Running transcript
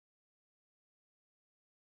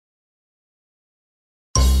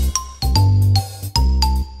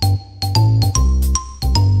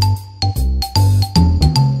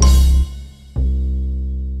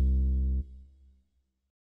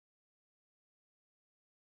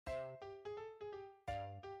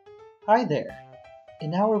Hi there!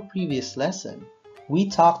 In our previous lesson, we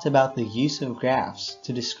talked about the use of graphs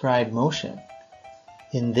to describe motion.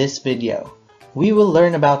 In this video, we will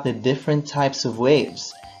learn about the different types of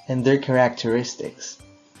waves and their characteristics.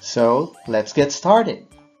 So, let's get started!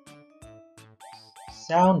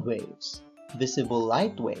 Sound waves, visible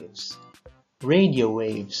light waves, radio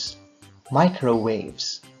waves,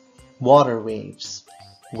 microwaves, water waves,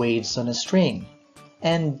 waves on a string,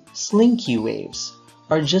 and slinky waves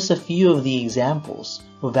are just a few of the examples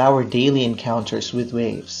of our daily encounters with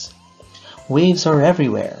waves. Waves are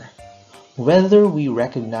everywhere. Whether we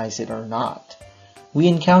recognize it or not, we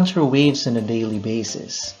encounter waves on a daily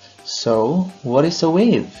basis. So, what is a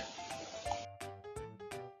wave?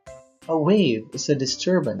 A wave is a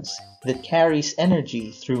disturbance that carries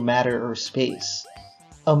energy through matter or space.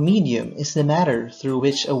 A medium is the matter through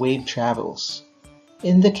which a wave travels.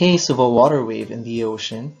 In the case of a water wave in the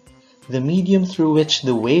ocean, the medium through which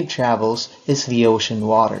the wave travels is the ocean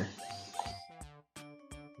water.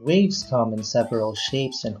 Waves come in several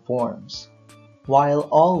shapes and forms. While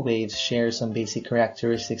all waves share some basic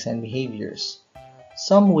characteristics and behaviors,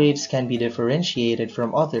 some waves can be differentiated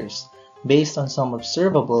from others based on some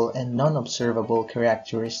observable and non-observable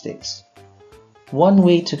characteristics. One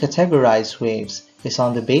way to categorize waves is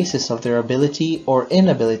on the basis of their ability or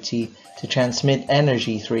inability to transmit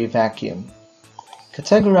energy through a vacuum.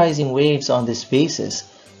 Categorizing waves on this basis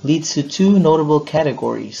leads to two notable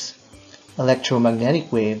categories: electromagnetic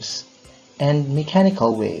waves and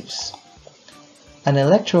mechanical waves. An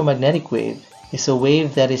electromagnetic wave is a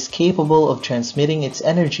wave that is capable of transmitting its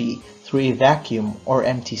energy through a vacuum or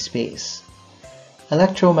empty space.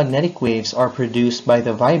 Electromagnetic waves are produced by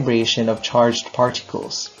the vibration of charged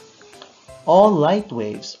particles. All light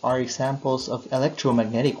waves are examples of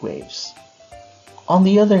electromagnetic waves. On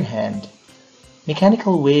the other hand,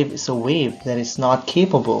 mechanical wave is a wave that is not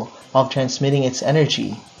capable of transmitting its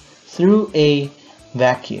energy through a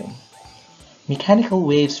vacuum. Mechanical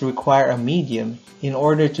waves require a medium in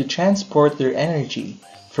order to transport their energy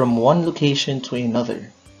from one location to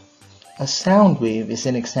another. A sound wave is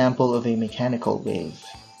an example of a mechanical wave.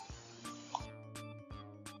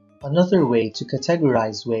 Another way to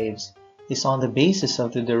categorize waves is on the basis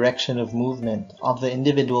of the direction of movement of the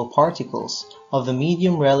individual particles of the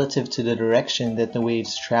medium relative to the direction that the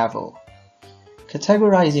waves travel.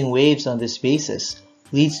 Categorizing waves on this basis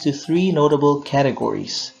leads to three notable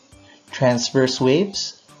categories: transverse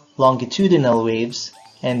waves, longitudinal waves,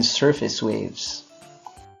 and surface waves.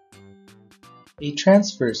 A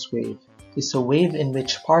transverse wave is a wave in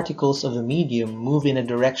which particles of the medium move in a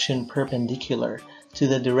direction perpendicular to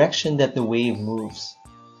the direction that the wave moves.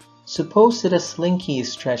 Suppose that a slinky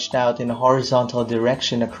is stretched out in a horizontal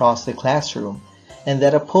direction across the classroom, and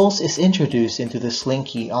that a pulse is introduced into the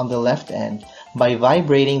slinky on the left end by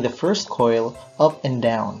vibrating the first coil up and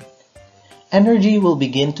down. Energy will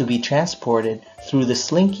begin to be transported through the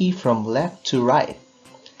slinky from left to right.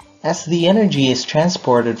 As the energy is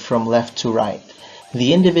transported from left to right,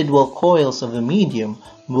 the individual coils of the medium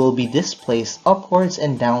will be displaced upwards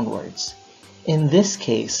and downwards. In this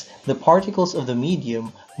case, the particles of the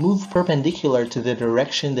medium move perpendicular to the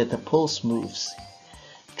direction that the pulse moves.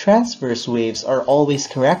 Transverse waves are always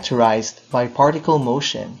characterized by particle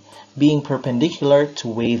motion being perpendicular to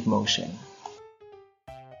wave motion.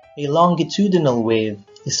 A longitudinal wave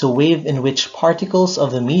is a wave in which particles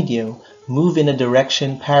of the medium move in a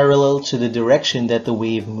direction parallel to the direction that the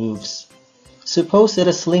wave moves. Suppose that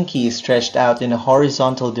a slinky is stretched out in a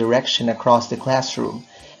horizontal direction across the classroom,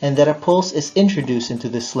 and that a pulse is introduced into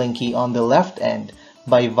the slinky on the left end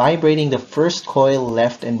by vibrating the first coil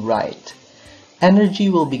left and right. Energy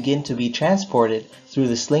will begin to be transported through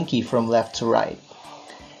the slinky from left to right.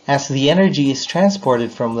 As the energy is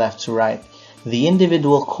transported from left to right, the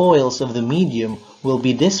individual coils of the medium will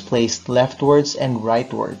be displaced leftwards and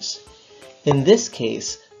rightwards. In this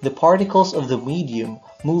case, the particles of the medium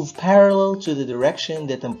move parallel to the direction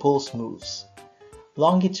that the pulse moves.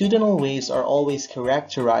 Longitudinal waves are always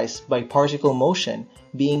characterized by particle motion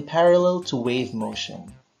being parallel to wave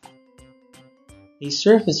motion. A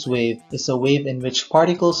surface wave is a wave in which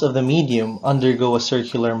particles of the medium undergo a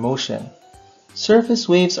circular motion. Surface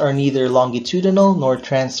waves are neither longitudinal nor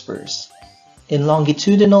transverse. In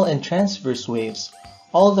longitudinal and transverse waves,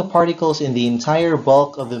 all the particles in the entire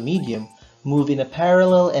bulk of the medium move in a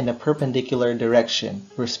parallel and a perpendicular direction,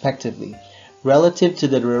 respectively, relative to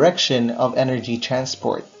the direction of energy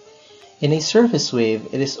transport. In a surface wave,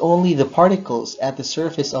 it is only the particles at the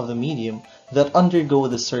surface of the medium that undergo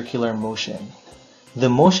the circular motion. The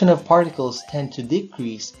motion of particles tend to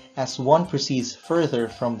decrease as one proceeds further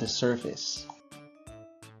from the surface.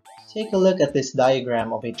 Take a look at this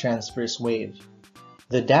diagram of a transverse wave.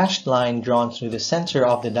 The dashed line drawn through the center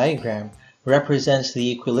of the diagram represents the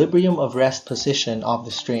equilibrium of rest position of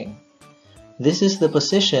the string. This is the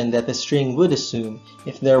position that the string would assume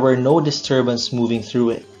if there were no disturbance moving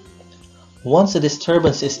through it. Once a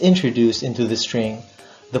disturbance is introduced into the string,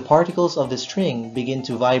 the particles of the string begin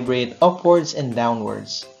to vibrate upwards and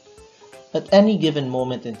downwards. At any given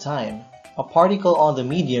moment in time, a particle on the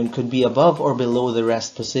medium could be above or below the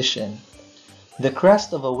rest position. The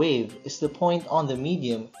crest of a wave is the point on the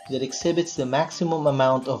medium that exhibits the maximum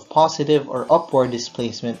amount of positive or upward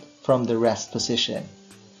displacement from the rest position.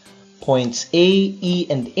 Points A, E,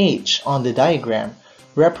 and H on the diagram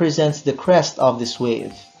represents the crest of this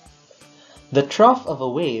wave. The trough of a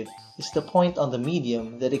wave is the point on the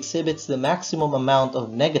medium that exhibits the maximum amount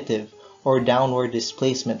of negative or downward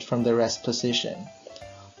displacement from the rest position.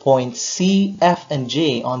 Points C, F, and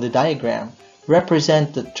J on the diagram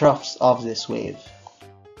represent the troughs of this wave.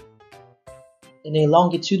 In a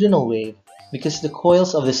longitudinal wave, because the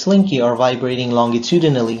coils of the slinky are vibrating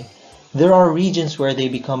longitudinally, there are regions where they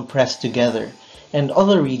become pressed together and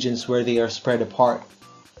other regions where they are spread apart.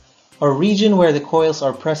 A region where the coils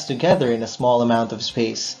are pressed together in a small amount of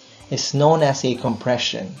space is known as a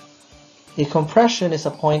compression. A compression is a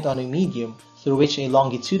point on a medium through which a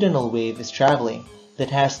longitudinal wave is traveling that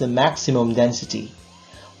has the maximum density.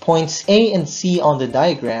 Points A and C on the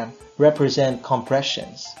diagram represent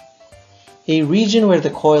compressions. A region where the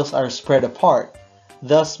coils are spread apart,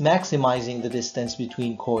 thus maximizing the distance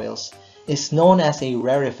between coils, is known as a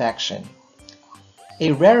rarefaction.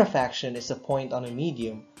 A rarefaction is a point on a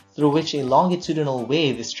medium through which a longitudinal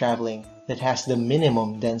wave is traveling that has the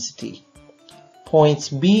minimum density. Points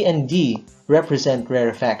B and D represent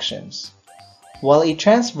rarefactions. While a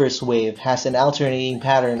transverse wave has an alternating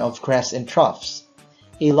pattern of crests and troughs,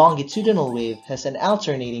 a longitudinal wave has an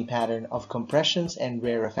alternating pattern of compressions and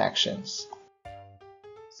rarefactions.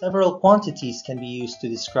 Several quantities can be used to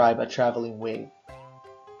describe a traveling wave.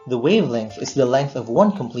 The wavelength is the length of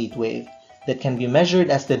one complete wave that can be measured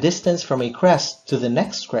as the distance from a crest to the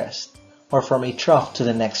next crest, or from a trough to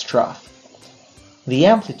the next trough. The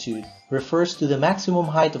amplitude refers to the maximum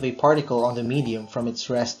height of a particle on the medium from its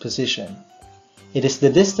rest position. It is the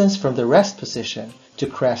distance from the rest position to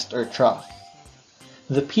crest or trough.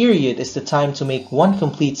 The period is the time to make one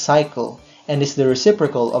complete cycle and is the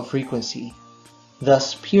reciprocal of frequency.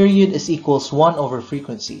 Thus, period is equals 1 over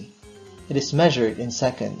frequency. It is measured in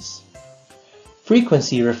seconds.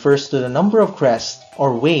 Frequency refers to the number of crests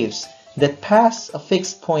or waves that pass a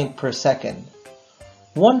fixed point per second.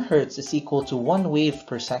 1 Hz is equal to 1 wave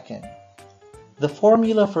per second. The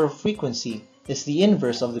formula for frequency is the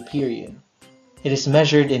inverse of the period. It is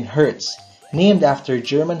measured in Hertz, named after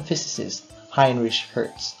German physicist Heinrich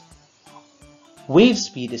Hertz. Wave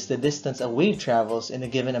speed is the distance a wave travels in a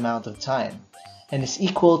given amount of time, and is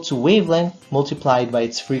equal to wavelength multiplied by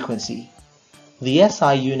its frequency. The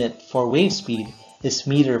SI unit for wave speed is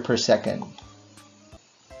meter per second.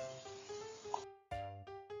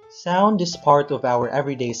 Sound is part of our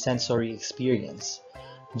everyday sensory experience.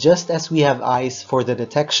 Just as we have eyes for the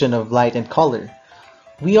detection of light and color,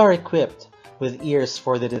 we are equipped with ears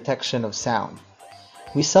for the detection of sound.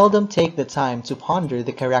 We seldom take the time to ponder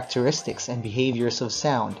the characteristics and behaviors of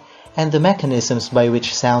sound and the mechanisms by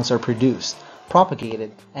which sounds are produced,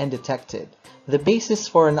 propagated, and detected. The basis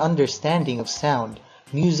for an understanding of sound,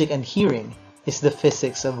 music, and hearing is the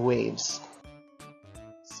physics of waves.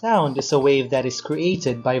 Sound is a wave that is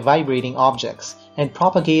created by vibrating objects and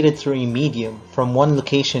propagated through a medium from one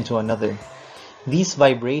location to another. These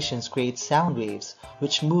vibrations create sound waves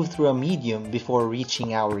which move through a medium before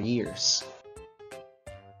reaching our ears.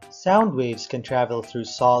 Sound waves can travel through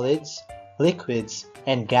solids, liquids,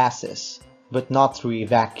 and gases, but not through a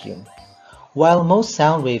vacuum. While most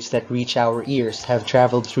sound waves that reach our ears have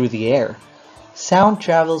traveled through the air, sound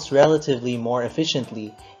travels relatively more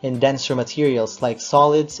efficiently in denser materials like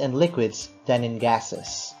solids and liquids than in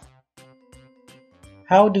gases.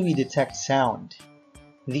 How do we detect sound?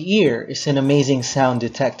 The ear is an amazing sound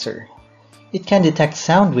detector. It can detect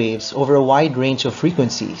sound waves over a wide range of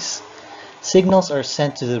frequencies. Signals are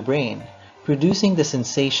sent to the brain, producing the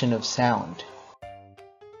sensation of sound.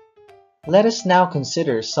 Let us now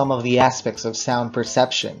consider some of the aspects of sound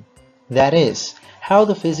perception. That is, how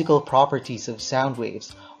the physical properties of sound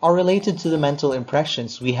waves are related to the mental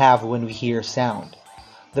impressions we have when we hear sound.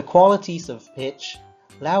 The qualities of pitch,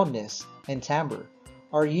 loudness, and timbre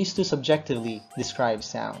are used to subjectively describe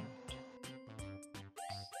sound.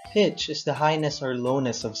 Pitch is the highness or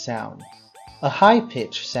lowness of sound. A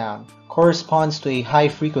high-pitched sound corresponds to a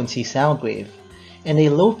high-frequency sound wave, and a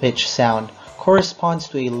low-pitched sound corresponds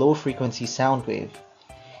to a low-frequency sound wave.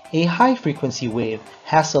 A high-frequency wave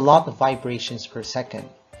has a lot of vibrations per second,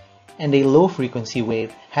 and a low-frequency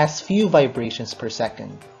wave has few vibrations per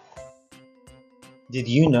second. Did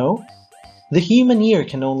you know? The human ear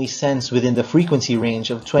can only sense within the frequency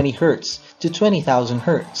range of 20 Hz to 20,000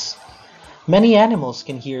 Hz. Many animals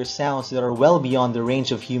can hear sounds that are well beyond the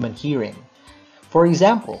range of human hearing. For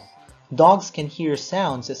example, dogs can hear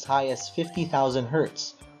sounds as high as 50,000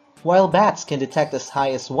 Hz, while bats can detect as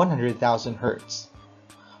high as 100,000 Hz.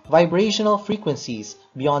 Vibrational frequencies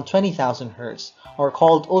beyond 20,000 Hz are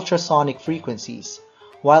called ultrasonic frequencies,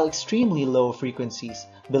 while extremely low frequencies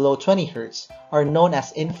below 20 Hz are known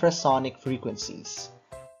as infrasonic frequencies.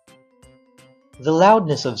 The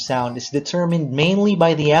loudness of sound is determined mainly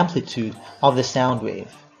by the amplitude of the sound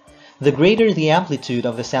wave. The greater the amplitude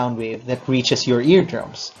of the sound wave that reaches your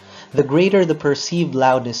eardrums, the greater the perceived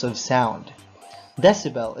loudness of sound.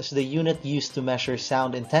 Decibel is the unit used to measure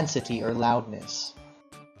sound intensity or loudness.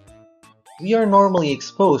 We are normally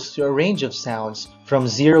exposed to a range of sounds from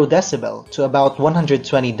 0 decibel to about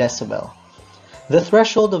 120 decibel. The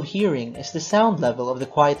threshold of hearing is the sound level of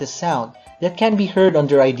the quietest sound that can be heard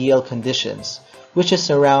under ideal conditions, which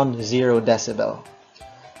is around 0 decibel.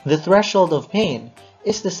 The threshold of pain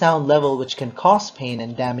is the sound level which can cause pain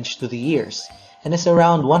and damage to the ears, and is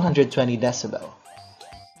around 120 decibel.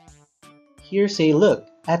 Here's a look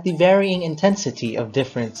at the varying intensity of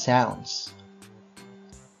different sounds.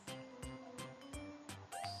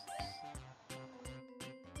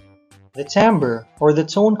 The timbre, or the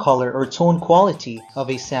tone color or tone quality of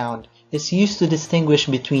a sound, is used to distinguish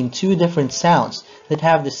between two different sounds that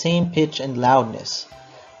have the same pitch and loudness.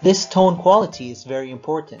 This tone quality is very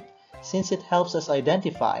important, since it helps us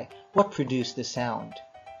identify what produced the sound.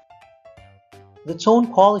 The tone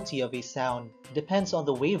quality of a sound depends on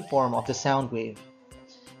the waveform of the sound wave.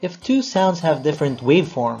 If two sounds have different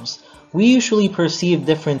waveforms, we usually perceive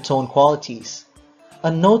different tone qualities.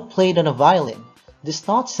 A note played on a violin does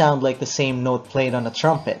not sound like the same note played on a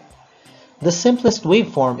trumpet. The simplest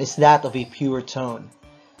waveform is that of a pure tone.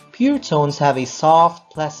 Pure tones have a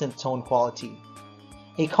soft, pleasant tone quality.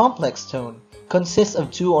 A complex tone consists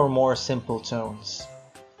of two or more simple tones.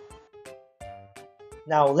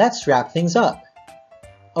 Now let's wrap things up.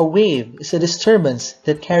 A wave is a disturbance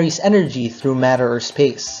that carries energy through matter or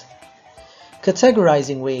space.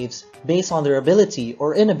 Categorizing waves based on their ability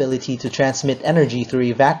or inability to transmit energy through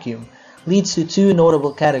a vacuum leads to two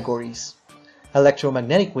notable categories: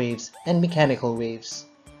 electromagnetic waves and mechanical waves.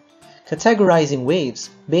 Categorizing waves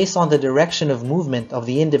based on the direction of movement of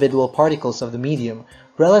the individual particles of the medium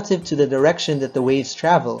relative to the direction that the waves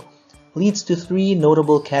travel leads to three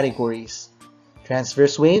notable categories: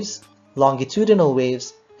 transverse waves, longitudinal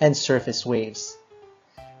waves, and surface waves.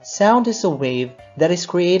 Sound is a wave that is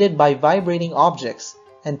created by vibrating objects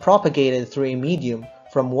and propagated through a medium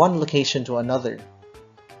from one location to another.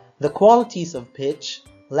 The qualities of pitch,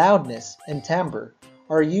 loudness, and timbre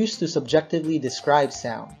are used to subjectively describe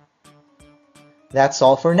sound. That's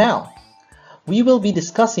all for now. We will be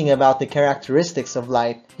discussing about the characteristics of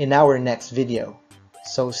light in our next video,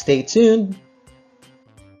 so stay tuned!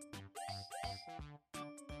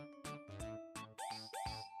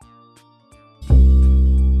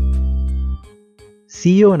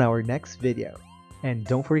 See you in our next video, and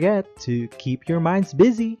don't forget to keep your minds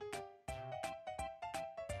busy!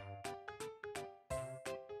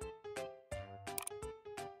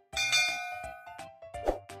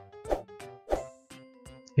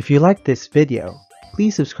 If you liked this video,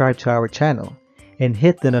 please subscribe to our channel and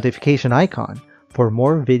hit the notification icon for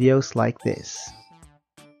more videos like this.